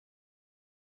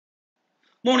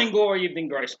Morning glory, evening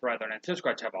grace, brethren. And it's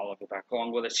great to have all of you back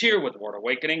along with us here with Word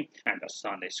Awakening and the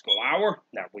Sunday School Hour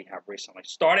that we have recently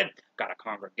started. Got a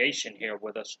congregation here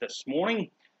with us this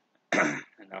morning, and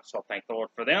so thank the Lord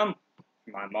for them.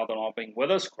 My mother-in-law being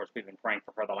with us. Of course, we've been praying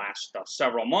for her the last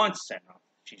several months, and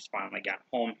she's finally got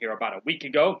home here about a week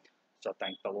ago. So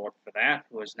thank the Lord for that,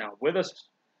 who is now with us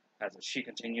as she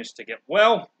continues to get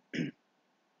well.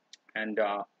 And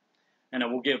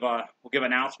then we'll give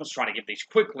announcements. Try to give these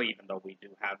quickly, even though we do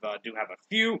have a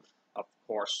few. Of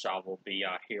course, we'll be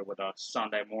here with us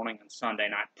Sunday morning and Sunday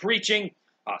night preaching.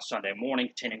 Sunday morning,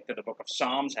 continuing through the book of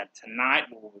Psalms, and tonight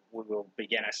we will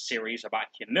begin a series about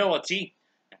humility.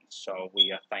 And so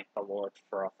we thank the Lord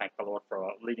for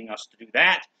leading us to do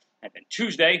that. And then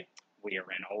Tuesday we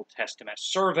are in Old Testament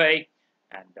survey.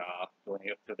 And going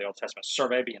through the Old Testament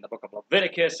survey, be in the book of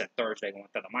Leviticus, and Thursday going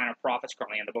through the minor prophets,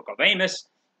 currently in the book of Amos.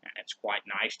 And it's quite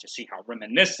nice to see how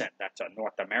reminiscent that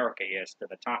North America is to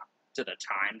the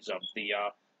times of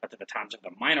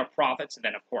the minor prophets. And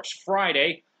then, of course,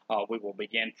 Friday we will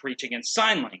begin preaching in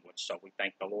sign language. So we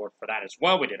thank the Lord for that as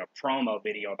well. We did a promo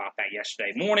video about that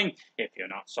yesterday morning. If you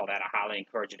not saw that, I highly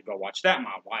encourage you to go watch that.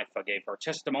 My wife gave her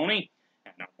testimony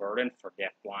and a burden for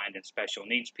deaf, blind, and special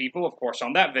needs people. Of course,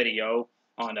 on that video.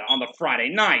 On the Friday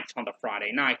night,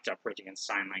 preaching in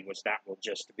sign language, that will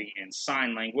just be in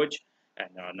sign language and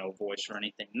no voice or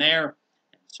anything there.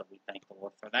 And so we thank the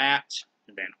Lord for that.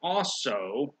 And then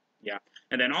also,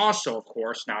 of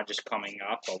course, now just coming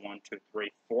up, 1, 2,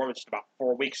 3, 4, just about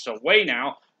 4 weeks away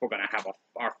now, we're going to have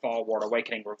our Fall Word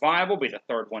Awakening Revival, be the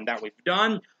third one that we've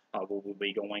done. We will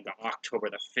be going to October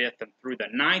the 5th and through the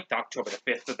 9th, October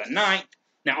the 5th through the 9th.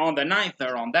 Now, on the 9th,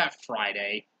 there on that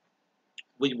Friday,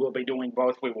 we will be doing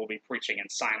both. We will be preaching in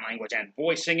sign language and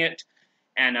voicing it.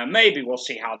 And maybe we'll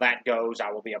see how that goes.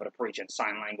 I will be able to preach in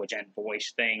sign language and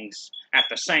voice things at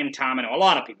the same time. I know a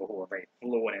lot of people who are very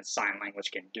fluent in sign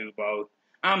language can do both.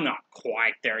 I'm not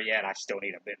quite there yet. I still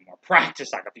need a bit more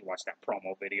practice. Like if you watch that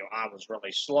promo video, I was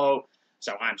really slow.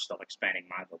 So I'm still expanding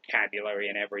my vocabulary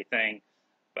and everything.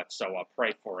 But so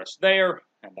pray for us there.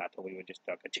 And that we would just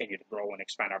continue to grow and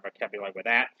expand our vocabulary with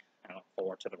that. I look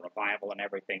forward to the revival and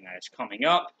everything that is coming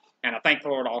up. And I thank the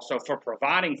Lord also for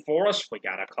providing for us. We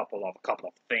got a couple of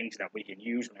things that we can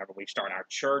use whenever we start our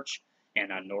church in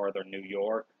northern New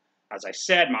York. As I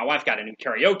said, my wife got a new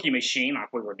karaoke machine.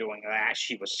 Like we were doing that,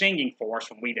 she was singing for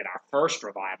us when we did our first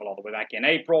revival all the way back in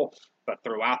April. But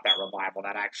throughout that revival,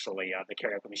 that actually the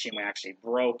karaoke machine we actually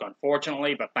broke,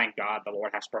 unfortunately. But thank God the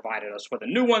Lord has provided us with a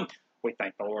new one. We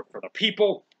thank the Lord for the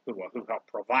people who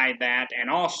helped provide that, and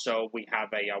also we have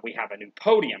a new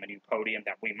podium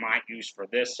that we might use for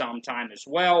this sometime as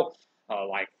well,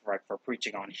 like for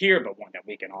preaching on here, but one that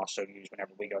we can also use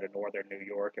whenever we go to northern New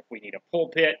York if we need a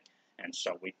pulpit. And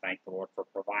so we thank the Lord for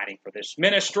providing for this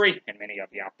ministry, and many of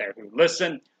you out there who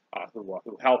listen,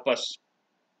 who help us,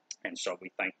 and so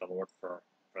we thank the Lord for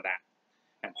that.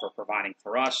 And for providing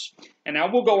for us. And now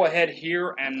we'll go ahead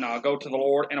here and go to the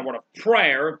Lord in a word of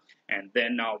prayer, and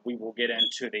then we will get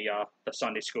into the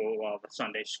Sunday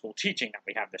school teaching that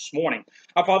we have this morning.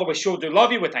 Our Father, we sure do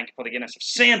love you. We thank you for the forgiveness of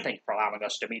sin. Thank you for allowing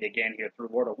us to meet again here through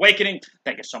Word Awakening.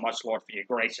 Thank you so much, Lord, for your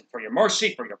grace and for your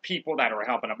mercy, for your people that are a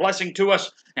help and a blessing to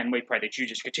us. And we pray that you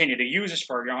just continue to use us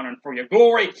for your honor and for your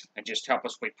glory, and just help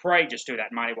us, we pray. Just do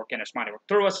that mighty work in us, mighty work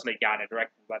through us. Lead, guide, and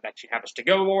direct that you have us to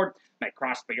go, Lord. May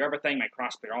Christ be everything. May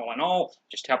Christ be all in all.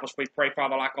 Just help us, we pray,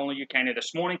 Father, like only you can here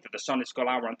this morning through the Sunday School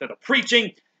Hour and through the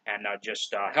preaching. And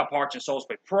just help hearts and souls,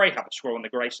 we pray. Help us grow in the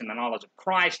grace and the knowledge of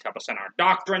Christ. Help us in our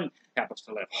doctrine. Help us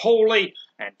to live holy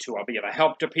and to be of a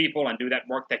help to people and do that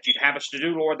work that you'd have us to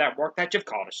do, Lord, that work that you've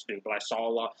called us to do. Bless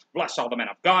all the men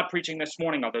of God preaching this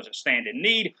morning, all those that stand in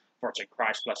need. For it's in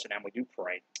Christ's blessed name we do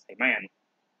pray. Amen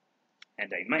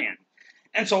and amen.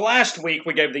 And so last week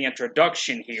we gave the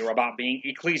introduction here about being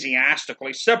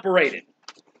ecclesiastically separated.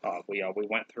 We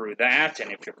went through that,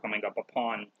 and if you're coming up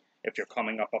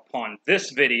upon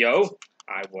this video,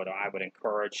 I would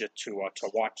encourage you to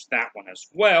watch that one as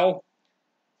well.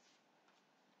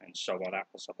 And so that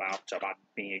was about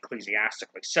being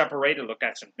ecclesiastically separated. Look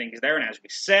at some things there, and as we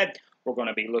said, we're going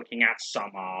to be looking at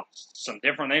some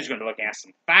different things. We're going to be looking at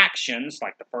some factions.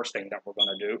 Like the first thing that we're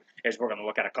going to do is we're going to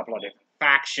look at a couple of different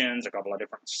factions, a couple of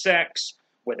different sects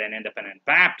within Independent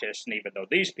Baptists. And even though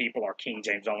these people are King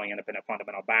James only Independent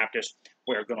Fundamental Baptists,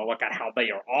 we're going to look at how they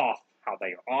are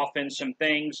off in some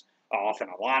things, off in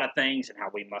a lot of things, and how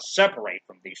we must separate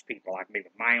from these people. Like me,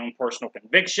 with my own personal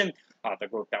conviction, the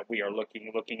group that we are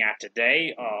looking at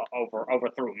today, over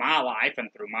through my life and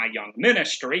through my young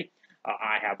ministry,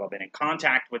 I have been in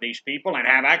contact with these people and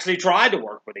have actually tried to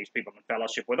work with these people and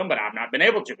fellowship with them, but I've not been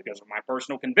able to because of my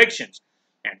personal convictions.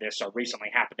 And this recently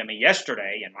happened to me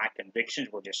yesterday, and my convictions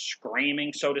were just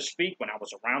screaming, so to speak, when I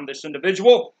was around this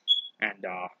individual. And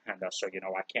so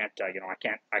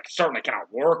I certainly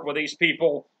cannot work with these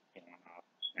people.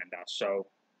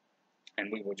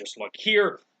 And we will just look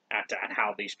here at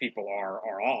how these people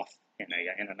are off in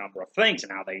a number of things,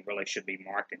 and how they really should be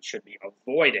marked and should be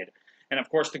avoided. And of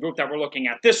course, the group that we're looking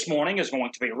at this morning is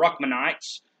going to be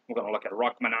Ruckmanites. We're going to look at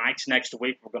Ruckmanites next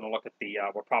week. We're going to look at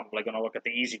we're probably going to look at the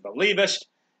Easy Believist,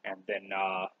 and then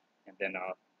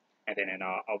in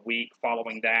a weeks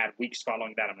following that,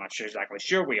 I'm not exactly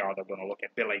sure we are. They're going to look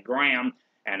at Billy Graham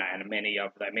and many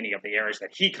of the areas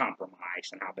that he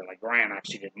compromised, and how Billy Graham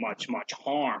actually did much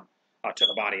harm to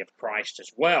the body of Christ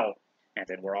as well. And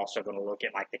then we're also going to look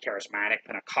at like the charismatic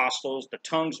Pentecostals, the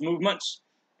tongues movements,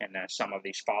 and some of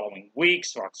these following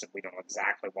weeks. So like I said, we don't know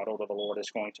exactly what order the Lord is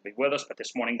going to be with us, but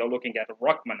this morning they're looking at the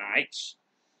Ruckmanites.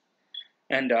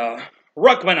 And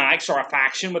Ruckmanites are a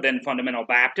faction within Fundamental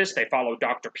Baptists. They follow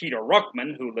Dr. Peter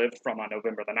Ruckman, who lived from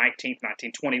November the 19th,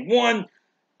 1921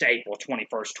 to April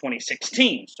 21st,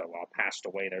 2016. So passed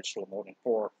away there just a little more than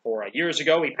four years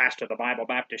ago. He pastored the Bible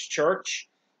Baptist Church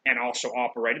and also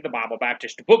operated the Bible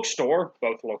Baptist Bookstore,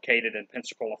 both located in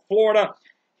Pensacola, Florida.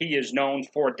 He is known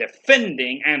for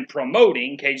defending and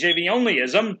promoting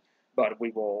KJV-onlyism, but we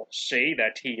will see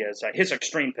that he is his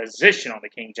extreme position on the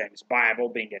King James Bible,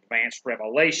 being advanced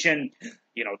revelation,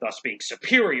 thus being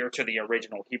superior to the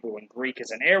original Hebrew and Greek,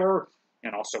 is an error,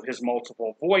 and also his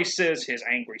multiple voices, his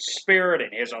angry spirit,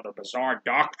 and his other bizarre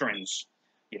doctrines.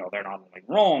 They're not only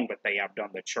wrong, but they have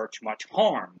done the church much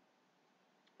harm.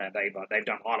 They've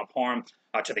done a lot of harm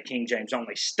to the King James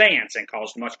only stance and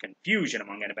caused much confusion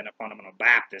among independent fundamental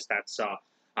Baptists.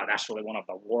 That's really one of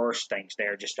the worst things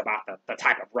there, just about the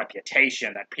type of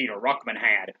reputation that Peter Ruckman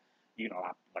had. Like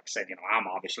I said, I'm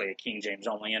obviously a King James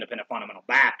only independent fundamental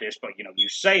Baptist, but you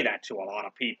say that to a lot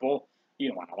of people,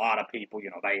 and a lot of people,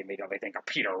 they immediately think of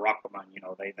Peter Ruckman.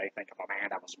 They think of a man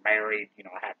that was married,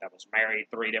 that was married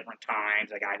 3 different times,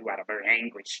 a guy who had a very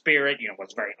angry spirit,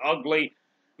 was very ugly.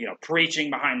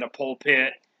 Preaching behind the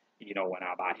pulpit, and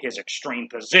about his extreme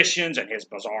positions and his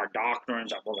bizarre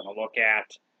doctrines that we're going to look at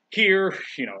here,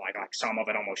 like some of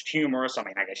it almost humorous. I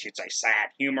mean, I guess you'd say sad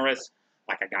humorous,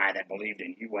 like a guy that believed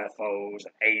in UFOs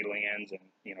and aliens and,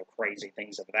 crazy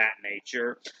things of that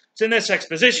nature. So in this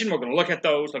exposition, we're going to look at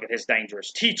those, look at his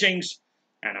dangerous teachings,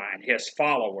 and his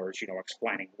followers,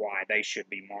 explaining why they should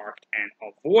be marked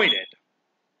and avoided.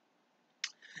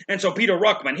 And so Peter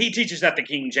Ruckman, he teaches that the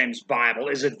King James Bible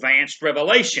is advanced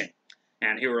revelation.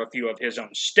 And here are a few of his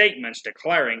own statements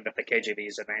declaring that the KJV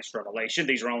is advanced revelation.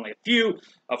 These are only a few.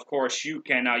 Of course, you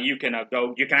can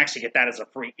actually get that as a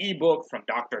free ebook from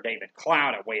Dr. David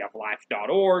Cloud at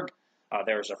wayoflife.org.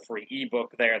 There's a free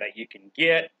ebook there that you can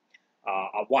get.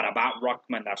 What About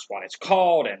Ruckman, that's what it's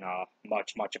called, and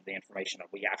much of the information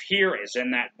that we have here is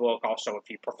in that book. Also, if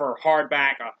you prefer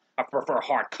hardback, I prefer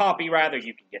hard copy rather,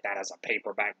 you can get that as a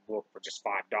paperback book for just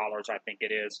 $5, I think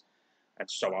it is. And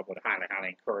so I would highly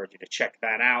encourage you to check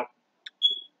that out.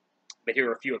 But here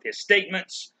are a few of his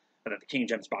statements that the King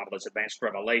James Bible is advanced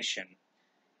revelation.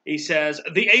 He says,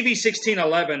 the AV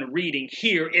 1611 reading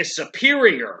here is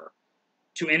superior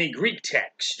to any Greek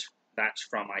text. That's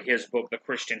from his book, The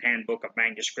Christian Handbook of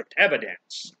Manuscript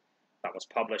Evidence. That was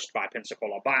published by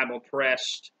Pensacola Bible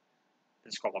Press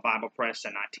in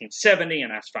 1970,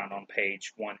 and that's found on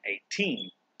page 118.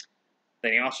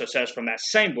 Then he also says from that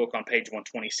same book on page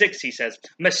 126, he says,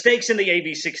 mistakes in the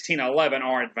AV 1611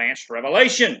 are advanced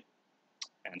revelation.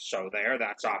 And so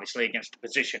that's obviously against the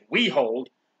position we hold.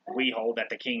 We hold that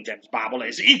the King James Bible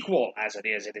is equal, as it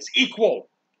is equal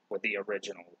with the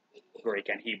original Greek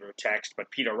and Hebrew text.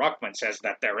 But Peter Ruckman says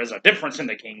that there is a difference in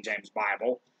the King James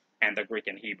Bible and the Greek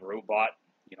and Hebrew, but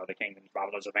the King James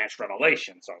Bible is advanced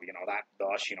revelation, so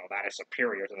that is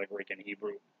superior to the Greek and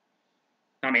Hebrew.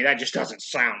 I mean, that just doesn't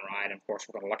sound right. And of course,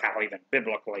 we're going to look at how even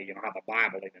biblically, how the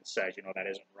Bible even says, that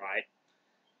isn't right.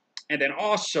 And then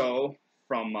also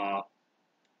from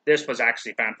this was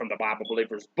actually found from the Bible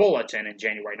Believers Bulletin in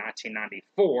January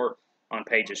 1994 on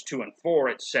pages 2 and 4.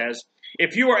 It says,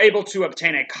 if you are able to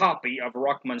obtain a copy of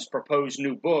Ruckman's proposed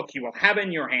new book, you will have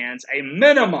in your hands a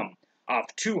minimum of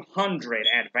 200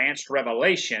 advanced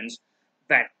revelations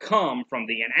that come from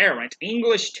the inerrant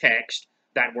English text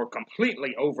that were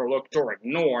completely overlooked or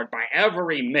ignored by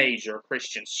every major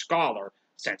Christian scholar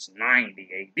since 90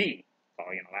 A.D. So,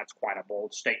 that's quite a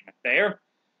bold statement there.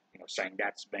 Saying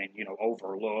that's been,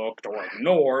 overlooked or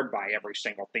ignored by every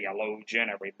single theologian,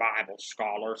 every Bible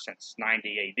scholar since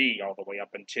 90 A.D. all the way up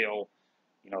until,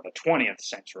 the 20th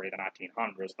century, the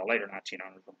 1900s, the later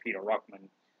 1900s, when Peter Ruckman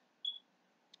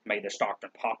made this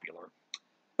doctrine popular.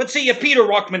 But see, if Peter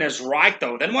Ruckman is right,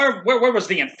 though, then where was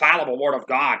the infallible Word of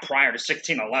God prior to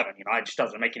 1611? It just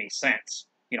doesn't make any sense.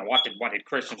 What did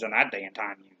Christians in that day and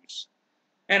time use?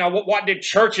 And what did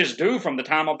churches do from the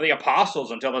time of the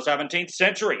apostles until the 17th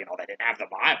century? They didn't have the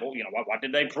Bible. What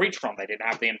did they preach from? They didn't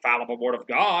have the infallible Word of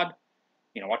God.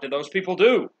 What did those people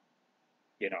do?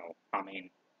 That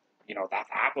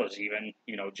was even,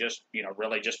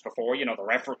 really just before,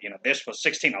 this was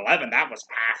 1611. That was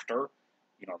after,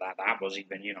 that was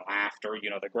even, after,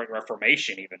 the Great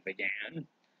Reformation even began.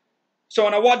 So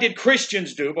now what did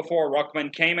Christians do before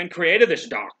Ruckman came and created this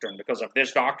doctrine? Because if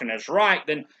this doctrine is right,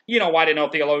 then, why did no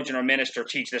theologian or minister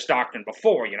teach this doctrine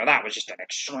before? That was just an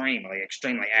extremely,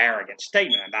 extremely arrogant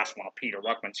statement, and that's one of Peter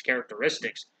Ruckman's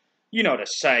characteristics. To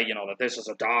say, that this is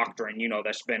a doctrine,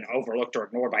 that's been overlooked or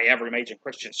ignored by every major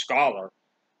Christian scholar.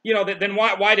 Then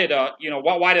why did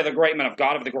the great men of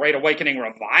God of the Great Awakening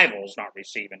revivals not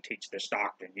receive and teach this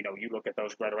doctrine? You look at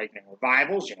those Great Awakening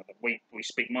revivals, that we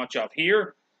speak much of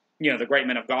here. The great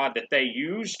men of God that they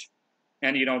used.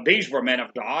 And, these were men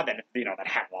of God that, that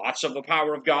had lots of the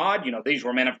power of God. These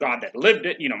were men of God that lived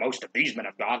it. Most of these men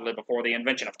of God lived before the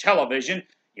invention of television.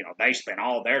 They spent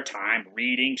all their time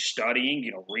reading,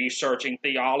 studying, researching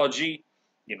theology.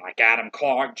 Like Adam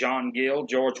Clark, John Gill,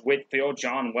 George Whitefield,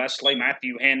 John Wesley,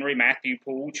 Matthew Henry, Matthew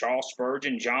Poole, Charles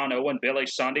Spurgeon, John Owen, Billy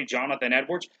Sunday, Jonathan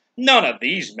Edwards. None of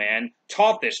these men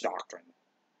taught this doctrine.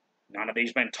 None of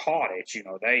these men taught it.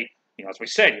 As we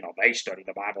said, they studied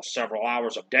the Bible several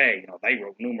hours a day. They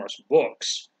wrote numerous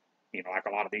books. Like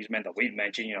a lot of these men that we've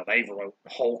mentioned, they wrote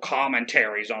whole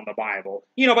commentaries on the Bible.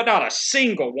 But not a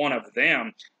single one of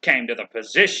them came to the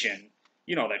position,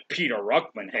 that Peter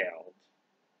Ruckman held.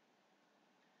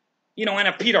 And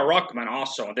if Peter Ruckman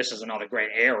also, and this is another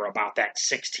great error about that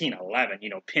 1611,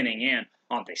 pinning in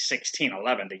on the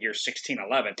 1611, the year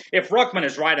 1611. If Ruckman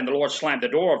is right and the Lord slammed the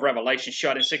door of Revelation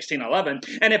shut in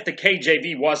 1611, and if the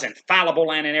KJV was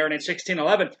infallible and inerrant in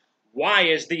 1611, why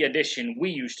is the edition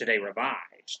we use today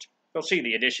revised? You'll see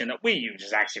the edition that we use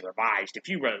is actually revised. If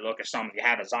you really look at some of you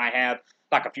have as I have,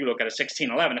 like if you look at a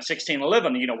 1611,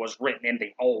 was written in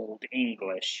the Old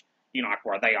English. Like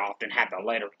where they often have the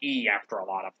letter E after a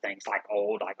lot of things, like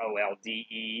old, like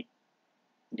O-L-D-E.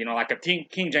 Like if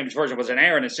King James Version was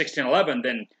inerrant in 1611,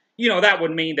 then, that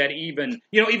would mean that even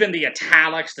the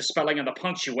italics, the spelling, and the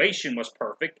punctuation was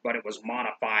perfect, but it was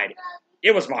modified.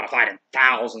 It was modified in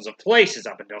thousands of places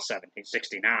up until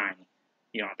 1769.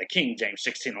 The King James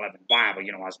 1611 Bible,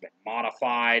 has been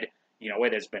modified.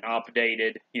 It has been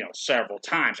updated, several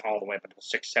times all the way up until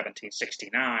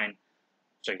 1769.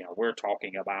 So, we're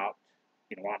talking about,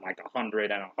 like 100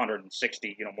 and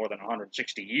 160, more than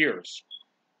 160 years.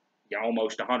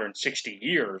 Almost 160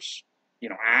 years,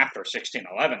 after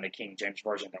 1611, the King James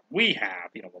Version that we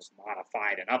have, was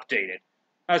modified and updated.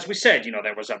 As we said,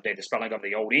 there was updated spelling of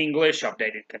the Old English,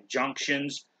 updated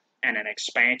conjunctions, and an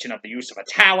expansion of the use of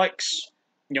italics.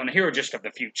 And here are just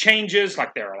a few changes,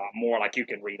 like there are a lot more, like you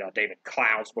can read David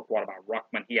Cloud's book, What About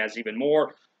Ruckman? He has even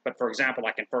more. But for example,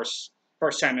 like in 1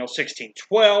 Samuel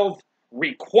 16:12,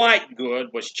 requite good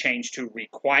was changed to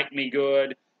requite me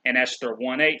good. And Esther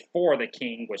 1:8, for the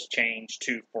king was changed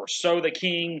to for so the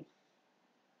king.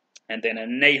 And then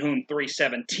in Nahum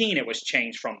 3:17, it was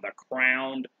changed from the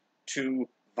crowned to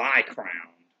thy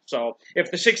crown. So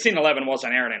if the 1611 was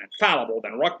inerrant and infallible,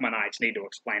 then Ruckmanites need to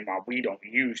explain why we don't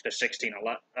use the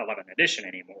 1611 edition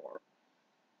anymore.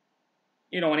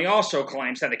 And he also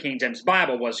claims that the King James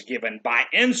Bible was given by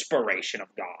inspiration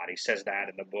of God. He says that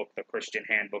in the book, The Christian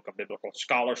Handbook of Biblical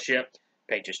Scholarship,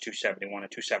 pages 271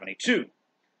 and 272.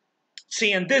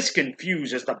 See, and this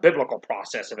confuses the biblical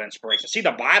process of inspiration. See,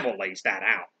 the Bible lays that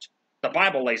out. The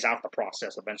Bible lays out the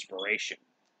process of inspiration.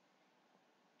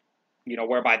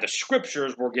 Whereby the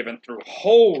scriptures were given through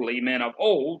holy men of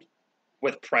old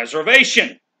with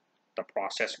preservation. The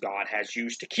process God has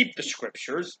used to keep the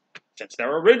scriptures since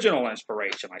their original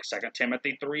inspiration, like 2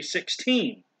 Timothy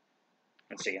 3:16.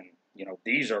 And see,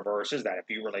 these are verses that if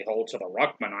you really hold to the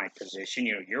Ruckmanite position,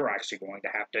 you're actually going to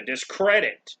have to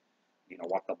discredit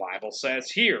what the Bible says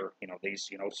here.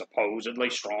 These, supposedly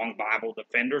strong Bible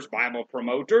defenders, Bible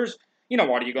promoters,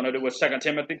 what are you going to do with 2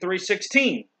 Timothy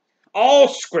 3:16? All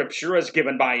Scripture is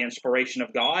given by inspiration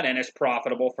of God and is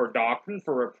profitable for doctrine,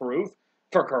 for reproof,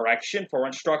 for correction, for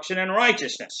instruction in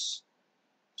righteousness.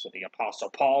 So the Apostle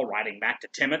Paul writing back to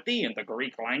Timothy in the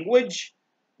Greek language,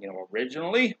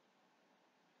 originally,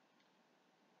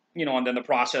 and then the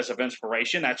process of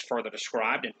inspiration, that's further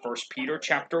described in 1 Peter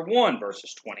chapter 1,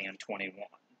 verses 20 and 21.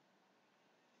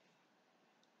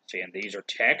 See, and these are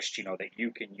texts, that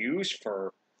you can use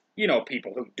for,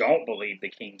 People who don't believe the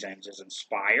King James is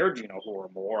inspired, who are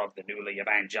more of the newly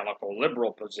evangelical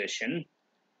liberal position.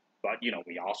 But,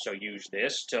 we also use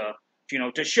this to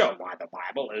show why the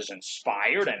Bible is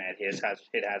inspired and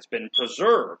it has been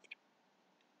preserved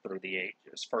through the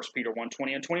ages. 1 Peter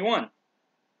 1:20 and 21.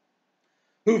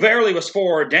 Who verily was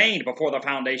foreordained before the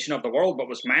foundation of the world, but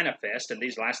was manifest in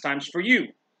these last times for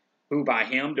you, who by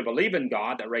him do believe in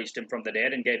God that raised him from the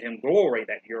dead and gave him glory,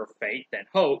 that your faith and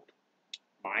hope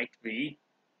might be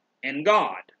in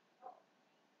God.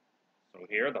 So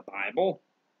here, the Bible,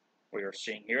 we are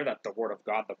seeing here that the Word of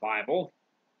God, the Bible,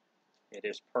 it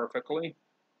is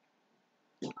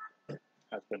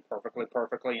has been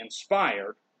perfectly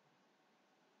inspired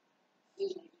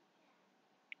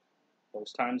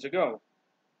those times ago.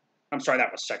 I'm sorry,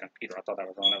 that was 2 Peter. I thought that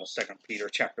was wrong. That was 2 Peter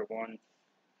chapter 1.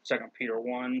 2 Peter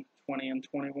 1, 20 and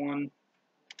 21.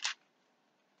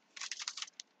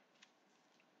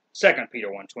 2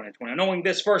 Peter 1, 20 and 20. Knowing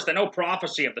this first, that no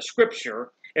prophecy of the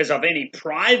Scripture is of any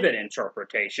private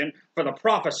interpretation, for the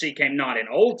prophecy came not in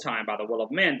old time by the will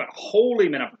of men, but holy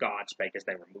men of God spake as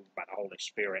they were moved by the Holy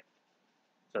Spirit.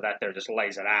 So that there just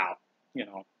lays it out.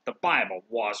 The Bible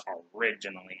was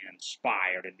originally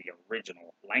inspired in the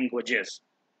original languages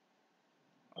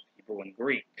of Hebrew and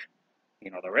Greek.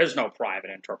 There is no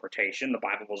private interpretation. The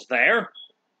Bible was there.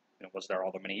 It was there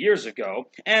all the many years ago,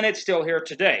 and it's still here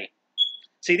today.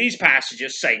 See, these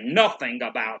passages say nothing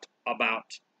about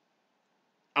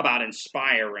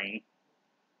inspiring,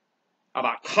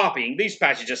 about copying. These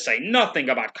passages say nothing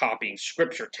about copying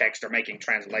Scripture text or making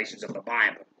translations of the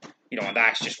Bible. And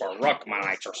that's just where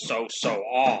Ruckmanites are so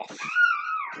off.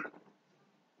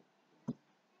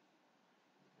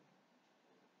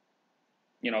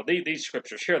 These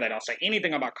scriptures here, they don't say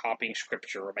anything about copying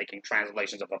Scripture or making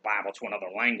translations of the Bible to another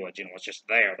language. It's just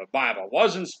there. The Bible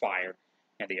was inspired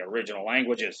in the original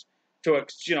languages.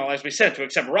 As we said, to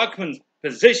accept Ruckman's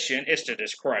position is to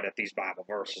discredit these Bible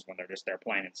verses when they're just there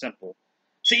plain and simple.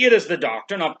 See, it is the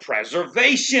doctrine of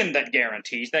preservation that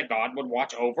guarantees that God would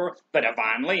watch over the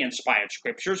divinely inspired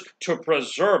Scriptures to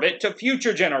preserve it to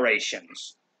future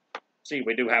generations. See,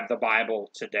 we do have the Bible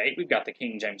today. We've got the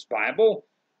King James Bible,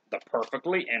 the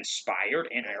perfectly inspired,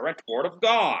 inerrant Word of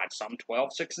God. Psalm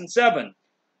 12, 6 and 7.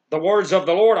 The words of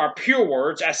the Lord are pure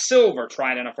words, as silver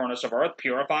tried in a furnace of earth,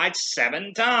 purified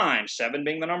 7 times, 7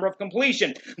 being the number of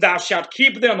completion. Thou shalt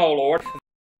keep them, O Lord,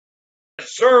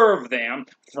 preserve them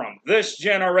from this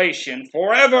generation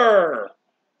forever.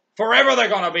 Forever they're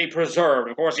going to be preserved.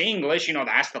 Of course, English,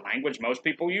 that's the language most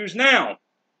people use now.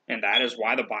 And that is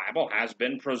why the Bible has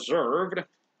been preserved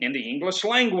in the English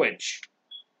language.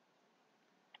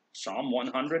 Psalm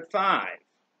 105.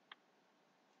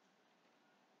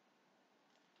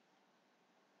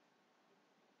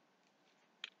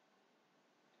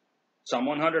 Psalm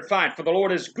 105, for the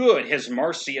Lord is good, his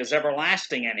mercy is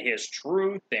everlasting, and his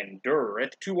truth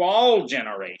endureth to all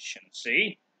generations.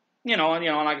 See? And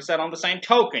like I said, on the same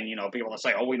token, people that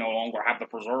say, oh, we no longer have the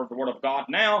preserved Word of God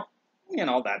now,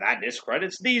 that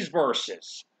discredits these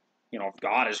verses. If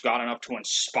God is God enough to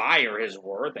inspire his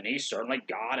Word, then he's certainly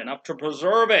God enough to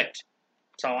preserve it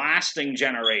to lasting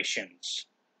generations.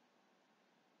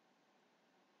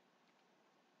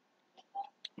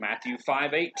 Matthew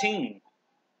 5:18.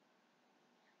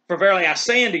 For verily I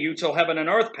say unto you, till heaven and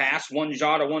earth pass, one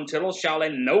jot or one tittle shall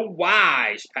in no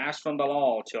wise pass from the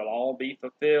law, till all be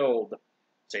fulfilled.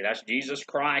 See, that's Jesus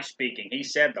Christ speaking. He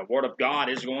said the Word of God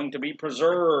is going to be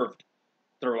preserved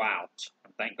throughout.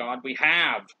 And thank God we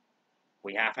have.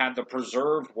 We have had the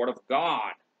preserved Word of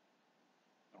God.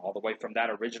 All the way from that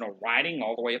original writing,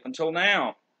 all the way up until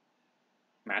now.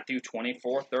 Matthew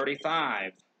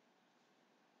 24:35.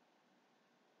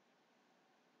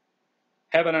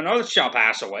 Heaven and earth shall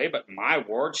pass away, but my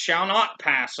word shall not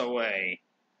pass away.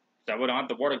 So we don't have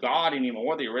the Word of God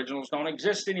anymore. The originals don't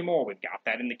exist anymore. We've got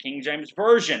that in the King James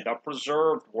Version, the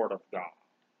preserved Word of God.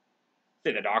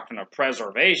 See, the doctrine of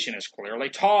preservation is clearly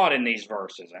taught in these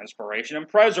verses. Inspiration and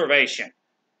preservation.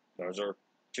 Those are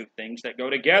two things that go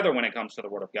together when it comes to the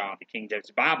Word of God. The King James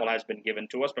Bible has been given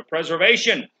to us for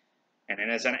preservation. And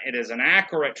it is an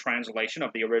accurate translation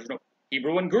of the original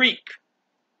Hebrew and Greek.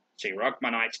 See,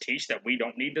 Ruckmanites teach that we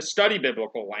don't need to study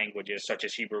biblical languages such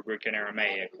as Hebrew, Greek, and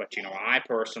Aramaic. But, I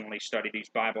personally study these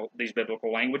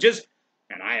biblical languages,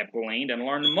 and I have gleaned and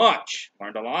learned much.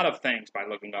 Learned a lot of things by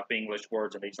looking up English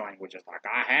words in these languages. Like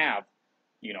I have,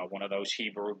 one of those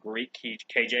Hebrew, Greek,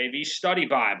 KJV study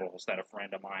Bibles that a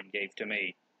friend of mine gave to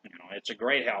me. It's a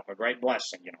great help, a great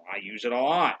blessing. I use it a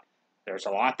lot. There's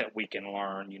a lot that we can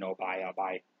learn, by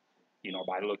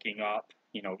looking up,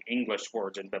 English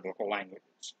words in biblical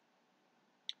languages.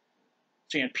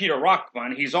 See, and Peter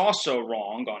Ruckman, he's also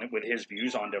wrong on it with his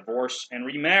views on divorce and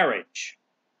remarriage.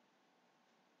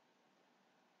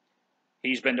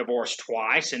 He's been divorced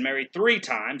twice and married 3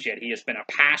 times, yet he has been a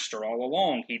pastor all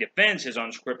along. He defends his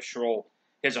unscriptural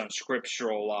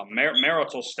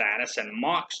marital status and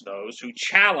mocks those who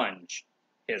challenge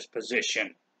his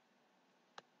position.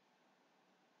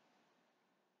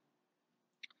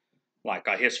 Like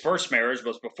his first marriage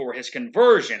was before his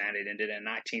conversion, and it ended in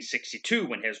 1962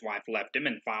 when his wife left him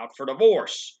and filed for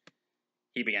divorce.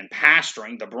 He began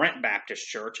pastoring the Brent Baptist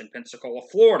Church in Pensacola,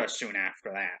 Florida soon after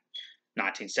that.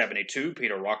 1972,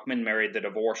 Peter Ruckman married the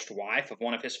divorced wife of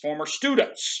one of his former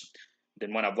students.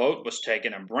 Then when a vote was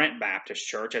taken in Brent Baptist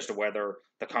Church as to whether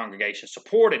the congregation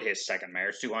supported his second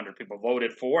marriage, 200 people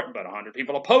voted for it, but 100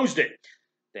 people opposed it.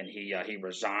 Then he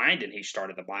resigned, and he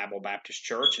started the Bible Baptist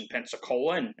Church in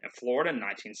Pensacola in Florida in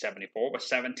 1974 with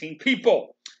 17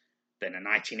 people. Then in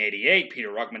 1988, Peter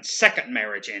Ruckman's second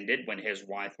marriage ended when his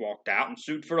wife walked out and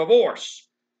sued for divorce.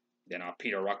 Then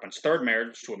Peter Ruckman's third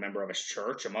marriage to a member of his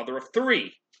church, a mother of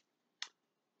 3.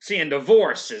 Seeing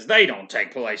divorces, they don't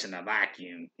take place in a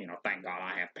vacuum. Thank God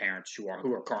I have parents who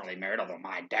are currently married. Although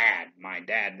my dad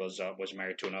was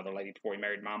married to another lady before he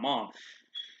married my mom.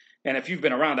 And if you've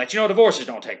been around that, divorces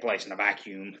don't take place in a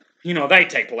vacuum. They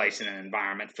take place in an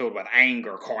environment filled with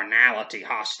anger, carnality,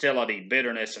 hostility,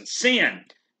 bitterness, and sin.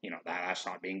 That's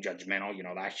not being judgmental.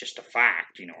 That's just a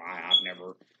fact.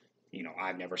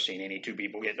 I've never seen any 2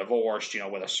 people get divorced,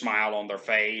 with a smile on their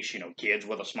face, kids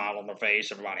with a smile on their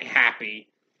face, everybody happy,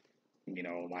 the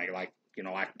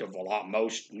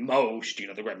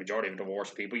great majority of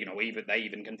divorced people, they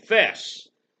even confess,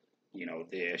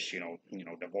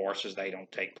 divorces, they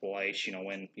don't take place, in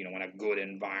a good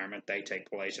environment. They take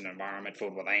place in an environment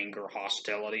filled with anger,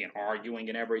 hostility, and arguing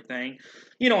and everything.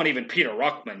 And even Peter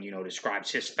Ruckman,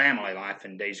 describes his family life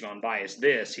in days gone by as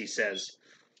this. He says,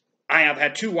 I have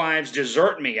had 2 wives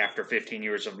desert me after 15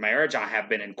 years of marriage. I have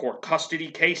been in court custody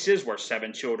cases where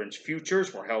 7 children's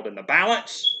futures were held in the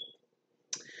balance.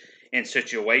 In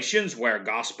situations where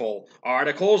gospel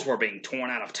articles were being torn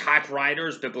out of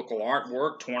typewriters, biblical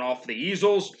artwork torn off the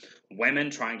easels, women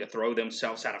trying to throw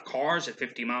themselves out of cars at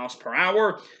 50 miles per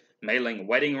hour, mailing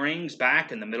wedding rings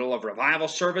back in the middle of revival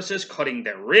services, cutting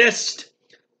their wrist,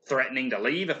 threatening to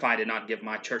leave if I did not give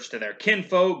my church to their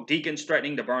kinfolk, deacons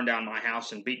threatening to burn down my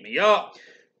house and beat me up,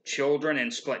 children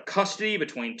in split custody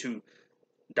between 2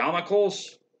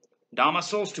 domiciles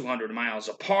 200 miles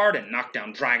apart, and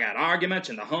knockdown, drag-out arguments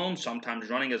in the home, sometimes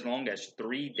running as long as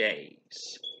 3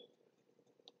 days.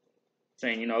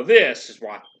 Saying, this is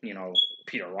what,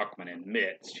 Peter Ruckman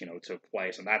admits, took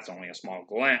place, and that's only a small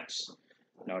glimpse,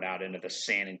 no doubt, into the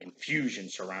sin and confusion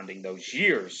surrounding those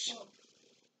years.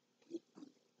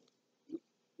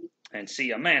 And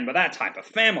see, a man with that type of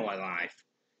family life,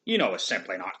 is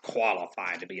simply not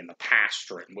qualified to be in the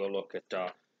pastorate. And we'll look at,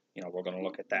 we're going to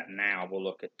look at that now. We'll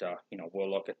look at, we'll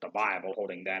look at the Bible,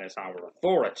 holding that as our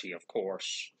authority, of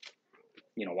course.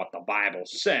 What the Bible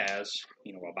says,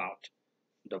 about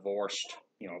divorced,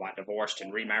 about divorced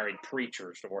and remarried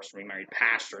preachers, divorced and remarried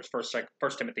pastors. First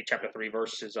Timothy chapter 3,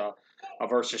 verses 2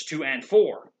 and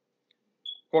 4. Of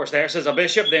course, there says, a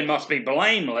bishop then must be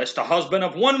blameless, the husband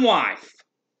of 1 wife,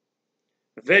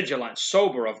 vigilant,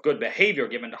 sober, of good behavior,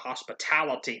 given to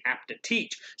hospitality, apt to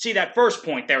teach. See, that first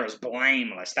point there is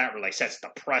blameless. That really sets the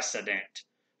precedent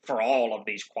for all of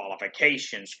these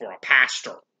qualifications for a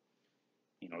pastor.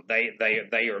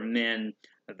 They are men.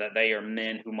 They are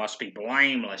men who must be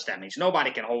blameless. That means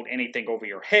nobody can hold anything over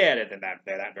your head. And then that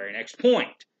very next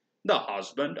point, the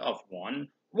husband of 1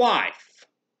 wife.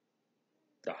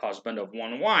 The husband of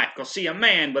 1 wife. Because see, a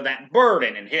man with that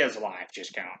burden in his life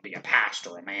just cannot be a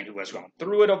pastor. A man who has gone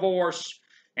through a divorce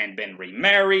and been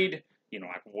remarried.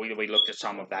 Like we looked at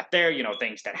some of that there.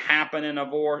 Things that happen in a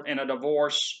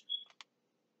divorce.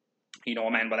 A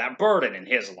man with that burden in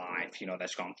his life,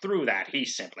 that's gone through that, he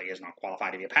simply is not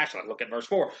qualified to be a pastor. Let's look at verse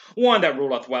 4. 1 that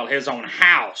ruleth well his own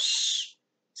house.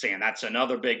 See, and that's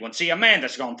another big one. See, a man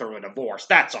that's gone through a divorce,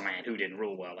 that's a man who didn't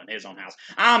rule well in his own house.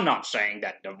 I'm not saying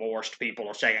that divorced people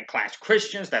are second-class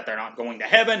Christians, that they're not going to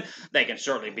heaven. They can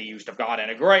certainly be used of God in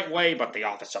a great way, but the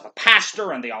office of a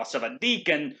pastor and the office of a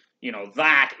deacon,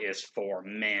 that is for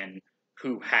men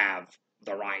who have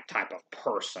the right type of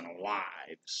personal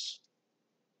lives.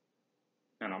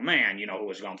 And a man, who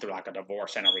has gone through like a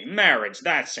divorce and a remarriage,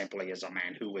 that simply is a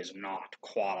man who is not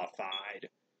qualified,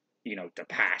 to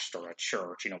pastor a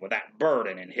church, with that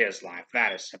burden in his life.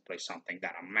 That is simply something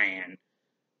that a man,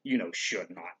 should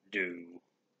not do.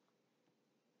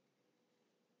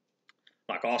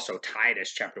 Like also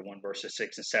Titus chapter 1, verses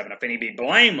 6 and 7. If any be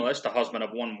blameless, the husband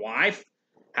of 1 wife,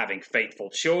 having faithful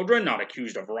children, not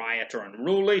accused of riot or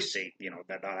unruly. See,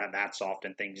 that's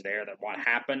often things there that what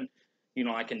happened,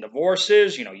 like in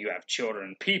divorces, you have children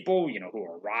and people, who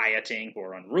are rioting, who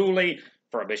are unruly.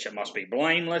 For a bishop must be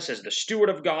blameless as the steward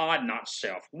of God, not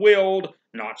self-willed,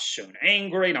 not soon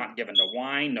angry, not given to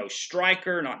wine, no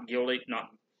striker, not guilty,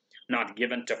 not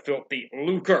given to filthy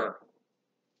lucre.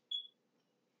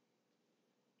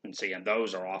 And see, and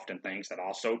those are often things that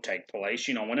also take place,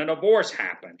 when a divorce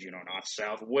happens, not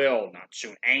self-willed, not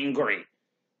soon angry.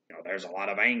 There's a lot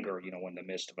of anger, in the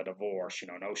midst of a divorce,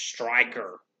 no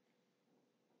striker.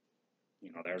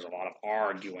 There's a lot of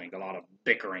arguing, a lot of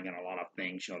bickering, and a lot of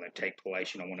things, that take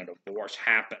place, when a divorce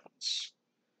happens.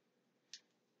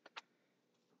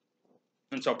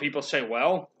 And so people say,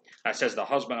 well, that says the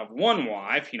husband of one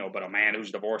wife, but a man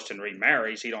who's divorced and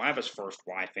remarries, he don't have his first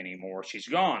wife anymore. She's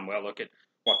gone. Well, look at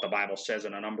what the Bible says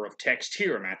in a number of texts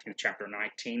here, Matthew chapter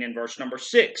 19 and verse number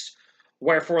 6.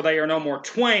 Wherefore they are no more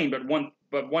twain,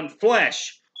 but one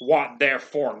flesh. What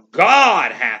therefore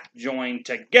God hath joined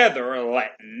together,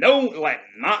 let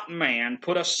not man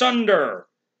put asunder.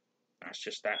 That's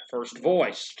just that first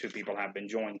voice. Two people have been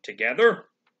joined together.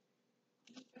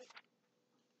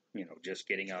 Just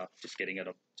getting a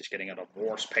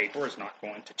divorce paper is not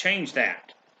going to change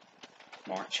that.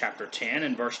 Mark chapter 10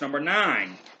 and verse number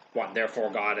 9. What therefore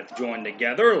God hath joined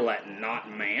together, let not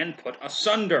man put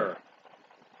asunder.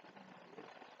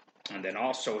 And then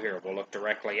also here, we'll look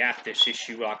directly at this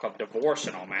issue of divorce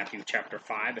in Matthew chapter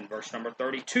 5 and verse number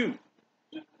 32.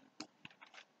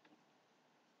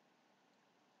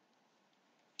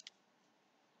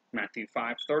 Matthew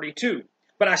 5:32.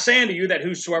 But I say unto you that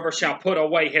whosoever shall put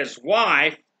away his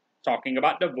wife, talking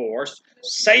about divorce,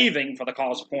 saving for the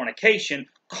cause of fornication,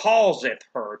 causeth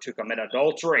her to commit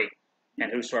adultery. And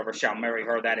whosoever shall marry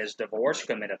her that is divorced,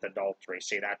 committeth adultery.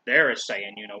 See, that there is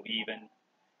saying,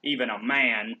 even a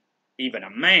man,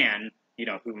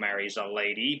 who marries a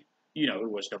lady, who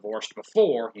was divorced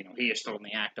before, he is still in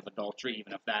the act of adultery,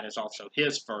 even if that is also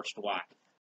his first wife.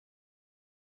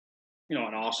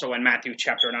 And also in Matthew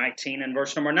chapter 19 and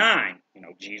verse number 9,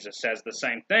 Jesus says the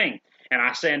same thing. And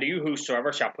I say unto you,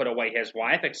 whosoever shall put away his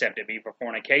wife, except it be for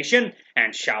fornication,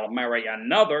 and shall marry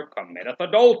another, committeth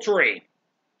adultery.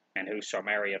 And whoso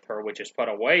marrieth her which is put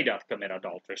away doth commit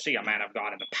adultery. See, a man of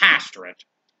God in the pastorate,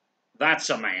 that's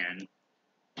a man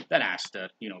that has to,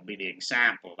 be the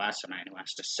example. That's a man who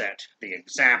has to set the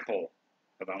example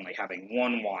of only having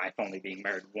one wife, only being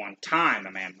married one time,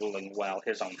 a man ruling well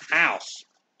his own house.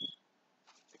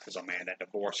 Because a man that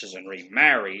divorces and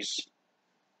remarries,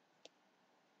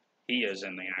 he is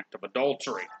in the act of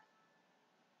adultery.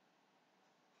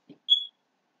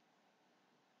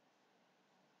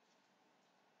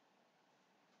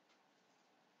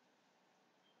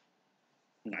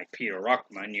 Like Peter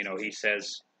Ruckman, he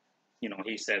says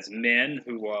men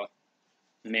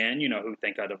who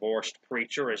think a divorced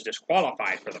preacher is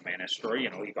disqualified for the ministry.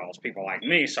 He calls people like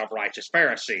me self-righteous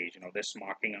Pharisees. This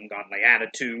mocking, ungodly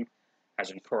attitude has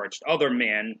encouraged other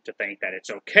men to think that it's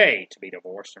okay to be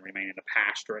divorced and remain in the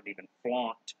pastorate, even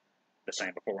flaunt the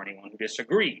same before anyone who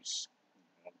disagrees.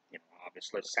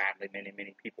 Obviously, sadly,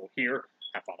 many people here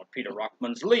have followed Peter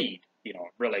Ruckman's lead.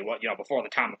 Before the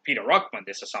time of Peter Ruckman,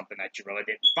 this is something that you really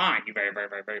didn't find. You very, very,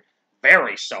 very, very,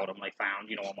 very seldomly found,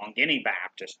 among any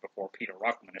Baptist before Peter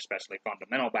Ruckman, especially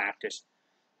fundamental Baptists.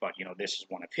 But, this is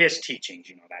one of his teachings,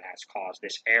 that has caused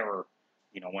this error,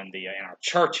 in our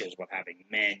churches with having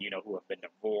men, who have been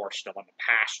divorced still in the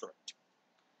pastorate.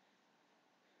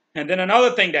 And then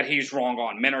another thing that he's wrong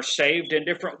on, men are saved in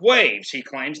different ways. He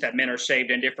claims that men are saved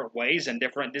in different ways in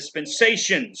different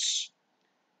dispensations.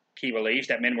 He believes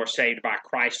that men were saved by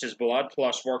Christ's blood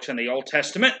plus works in the Old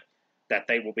Testament, that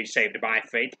they will be saved by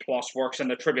faith plus works in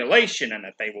the tribulation, and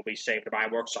that they will be saved by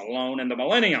works alone in the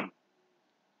millennium.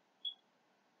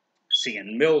 See,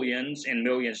 in Millions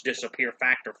Disappear,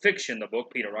 Fact or Fiction, the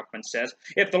book, Peter Ruckman says,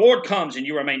 if the Lord comes and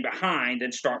you remain behind,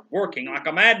 then start working like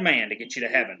a madman to get you to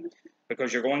heaven.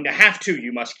 Because you're going to have to.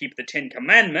 You must keep the 10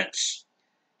 Commandments,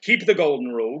 keep the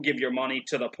golden rule, give your money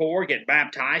to the poor, get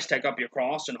baptized, take up your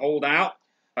cross, and hold out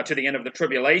to the end of the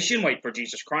tribulation. Wait for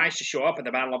Jesus Christ to show up at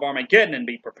the Battle of Armageddon and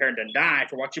be prepared to die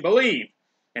for what you believe.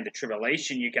 In the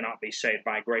tribulation, you cannot be saved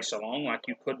by grace alone like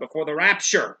you could before the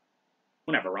rapture.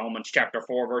 Whenever Romans chapter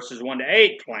 4, verses 1 to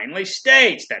 8 plainly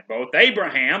states that both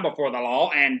Abraham before the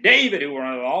law and David who were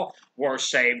under the law were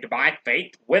saved by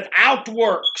faith without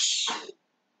works.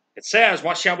 It says,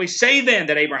 what shall we say then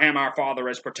that Abraham our father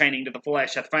as pertaining to the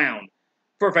flesh hath found?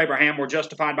 For if Abraham were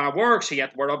justified by works, he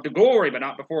hath whereof to glory, but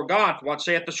not before God. For what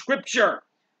saith the Scripture?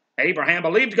 Abraham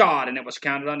believed God, and it was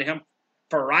counted unto him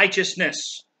for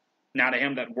righteousness. Now to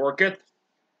him that worketh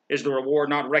is the reward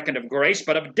not reckoned of grace,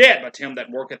 but of debt. But to him that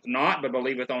worketh not, but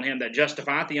believeth on him that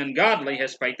justifieth the ungodly,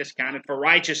 his faith is counted for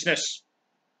righteousness.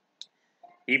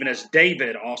 Even as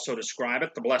David also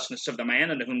describeth the blessedness of the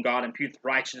man unto whom God imputeth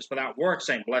righteousness without works,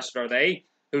 saying, Blessed are they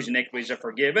whose iniquities are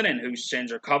forgiven and whose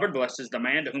sins are covered. Blessed is the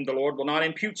man to whom the Lord will not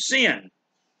impute sin.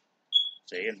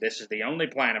 See, and this is the only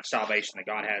plan of salvation that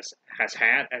God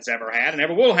has ever had, and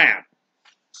ever will have.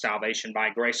 Salvation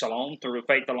by grace alone, through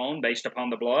faith alone, based upon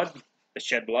the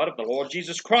shed blood of the Lord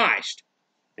Jesus Christ.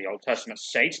 The Old Testament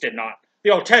saints did not.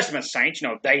 The Old Testament saints,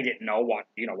 they didn't know what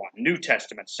New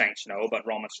Testament saints know, but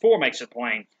Romans 4 makes it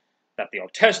plain that the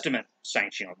Old Testament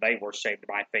saints, they were saved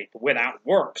by faith without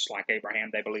works. Like Abraham,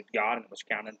 they believed God, and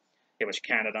it was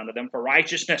counted unto them for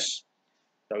righteousness.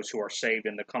 Those who are saved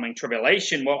in the coming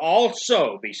tribulation will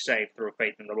also be saved through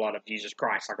faith in the blood of Jesus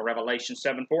Christ. Like Revelation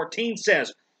 7:14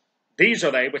 says, These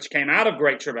are they which came out of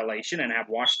great tribulation and have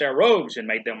washed their robes and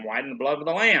made them white in the blood of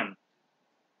the Lamb.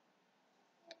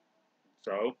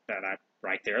 So,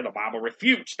 right there, the Bible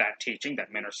refutes that teaching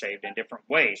that men are saved in different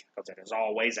ways, because it is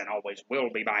always and always will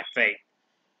be by faith.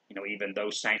 Even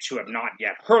those saints who have not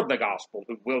yet heard the gospel,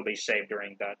 who will be saved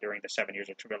during the 7 years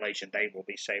of tribulation, they will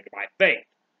be saved by faith,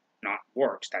 not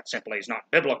works. That simply is not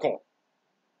biblical.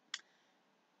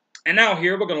 And now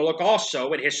here we're going to look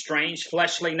also at his strange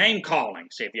fleshly name-calling.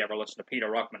 See, if you ever listen to Peter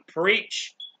Ruckman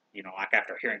preach, like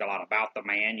after hearing a lot about the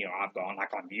man, I've gone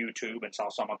like on YouTube and saw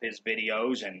some of his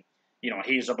videos, and,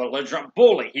 he's a belligerent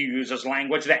bully. He uses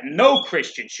language that no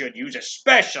Christian should use,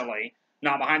 especially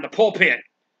not behind the pulpit.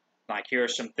 Like, here are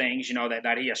some things,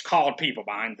 that he has called people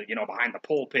behind the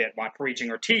pulpit by preaching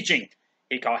or teaching.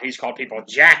 He's called people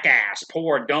jackass,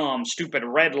 poor, dumb, stupid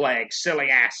redlegs, silly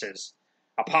asses.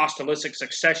 Apostolic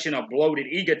succession of bloated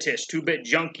egotists, two-bit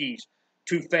junkies,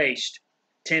 two-faced,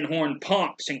 tin-horn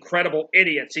punks, incredible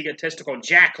idiots, egotistical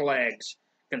jacklegs,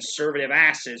 conservative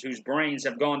asses whose brains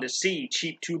have gone to seed,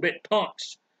 cheap two-bit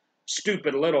punks,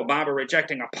 stupid little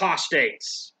Bible-rejecting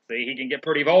apostates. See, he can get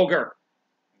pretty vulgar.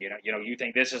 You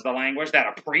think this is the language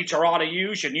that a preacher ought to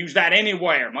use? Should use that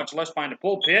anywhere, much less behind the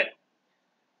pulpit.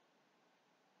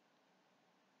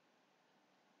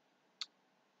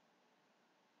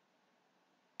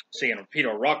 See, in Peter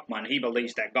Ruckman, he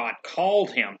believes that God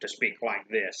called him to speak like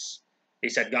this. He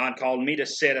said, God called me to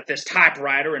sit at this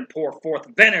typewriter and pour forth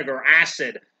vinegar,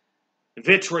 acid,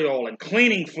 vitriol, and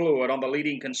cleaning fluid on the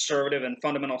leading conservative and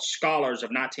fundamental scholars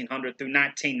of 1900 through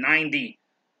 1990.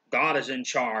 God is in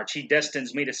charge. He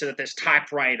destines me to sit at this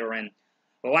typewriter and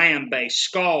lambaste,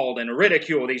 scald, and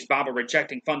ridicule these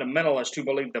Bible-rejecting fundamentalists who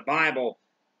believe the Bible,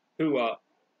 who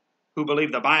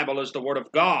believe the Bible is the Word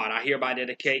of God. I hereby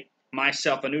dedicate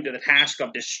myself anew to the task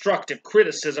of destructive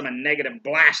criticism and negative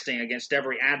blasting against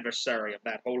every adversary of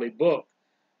that holy book.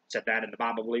 Said that in the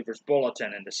Bible Believers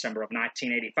Bulletin in December of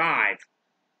 1985.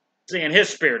 See, in his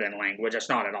spirit and language, it's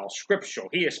not at all scriptural.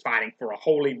 He is fighting for a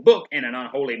holy book in an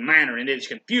unholy manner, and it is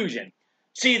confusion.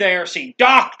 See,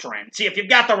 doctrine. See, if you've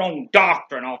got the wrong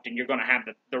doctrine, often you're going to have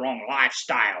the wrong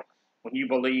lifestyle. When you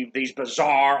believe these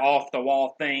bizarre,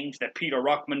 off-the-wall things that Peter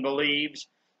Ruckman believes,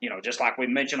 just like we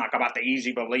mentioned, like about the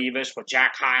easy believers with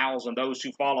Jack Hyles and those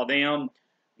who follow them,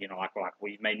 like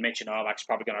we made mention of. I'm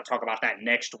probably going to talk about that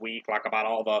next week, like about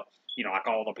all the, like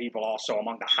all the people also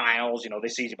among the Hyles,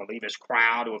 this easy believers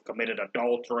crowd who have committed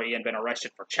adultery and been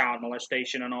arrested for child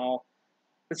molestation and all.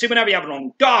 But see, whenever you have a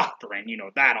wrong doctrine,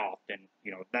 that often,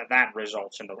 that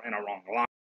results in a wrong life.